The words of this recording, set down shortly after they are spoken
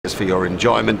For your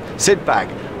enjoyment, sit back,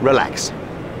 relax.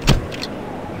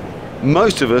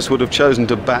 Most of us would have chosen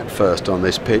to bat first on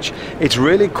this pitch. It's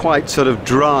really quite sort of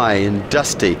dry and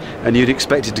dusty, and you'd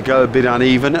expect it to go a bit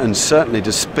uneven and certainly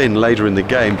to spin later in the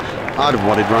game. I'd have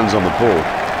wanted runs on the ball.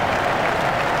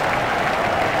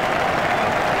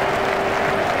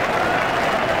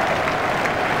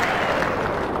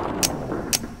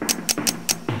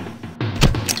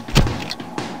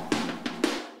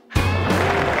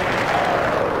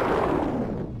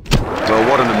 Well,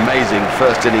 what an amazing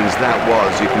first innings that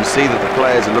was. You can see that the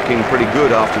players are looking pretty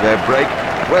good after their break.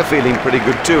 We're feeling pretty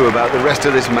good too about the rest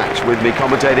of this match. With me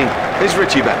commentating is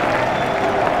Richie Back.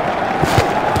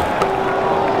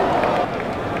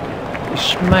 He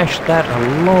smashed that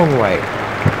a long way.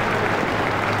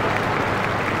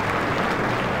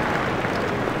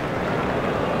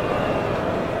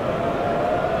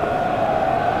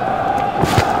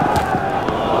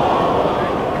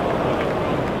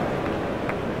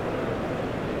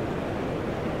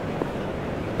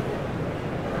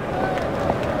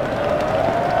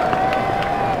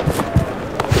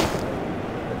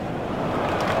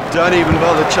 Don't even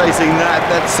bother chasing that.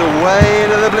 That's away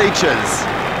into the bleachers.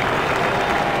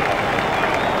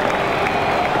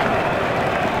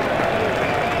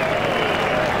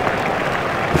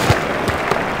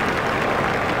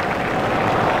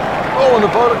 Oh, and the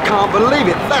bowler can't believe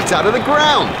it. That's out of the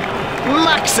ground.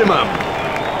 Maximum.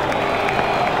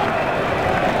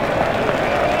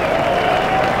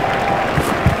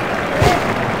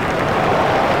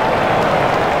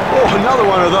 Oh, another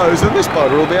one of those, and this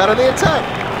bowler will be out of the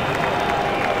attack.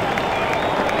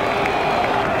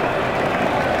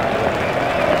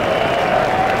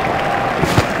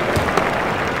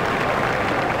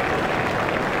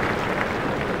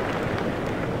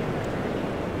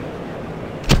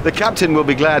 The captain will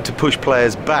be glad to push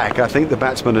players back. I think the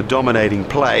batsmen are dominating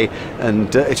play,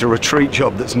 and it's a retreat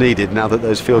job that's needed now that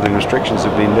those fielding restrictions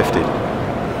have been lifted.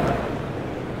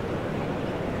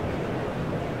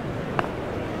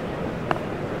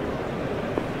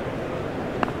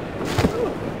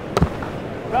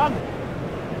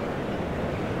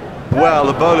 Well,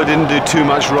 the bowler didn't do too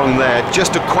much wrong there.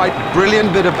 Just a quite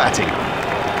brilliant bit of batting.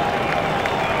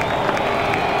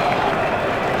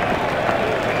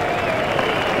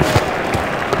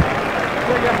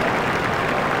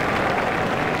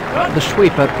 The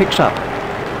sweeper picks up.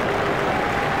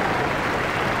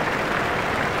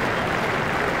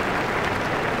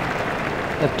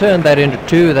 They've turned that into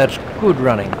two. That's good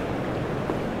running.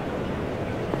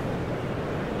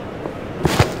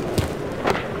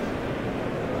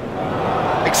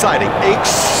 Exciting,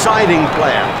 exciting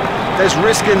player. There's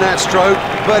risk in that stroke,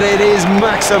 but it is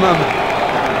maximum.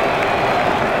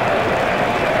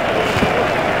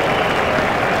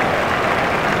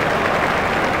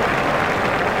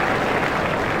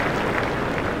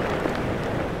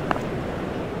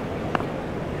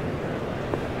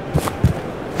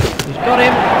 Got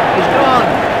him, he's gone.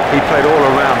 He played all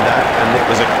around that, and it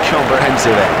was a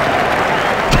comprehensive end.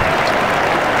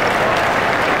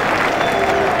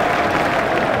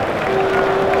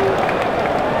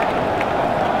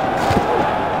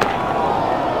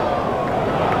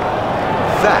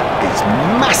 That is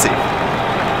massive.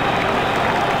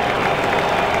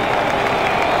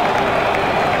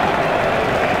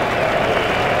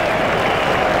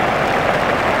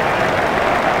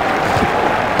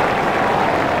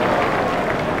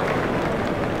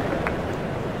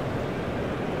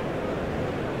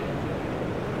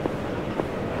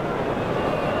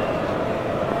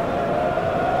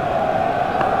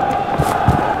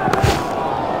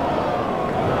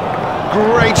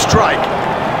 Great strike.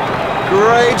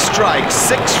 Great strike.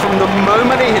 6 from the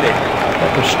moment he hit it.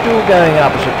 That was still going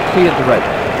up as it cleared the rope.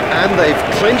 And they've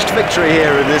clinched victory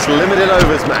here in this limited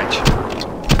overs match.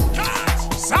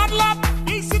 Saddle up,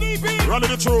 ECDP. Run to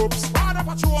the troops.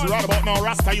 Right about now,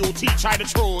 Rasta, you teach I the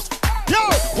truth. Yo,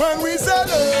 when we say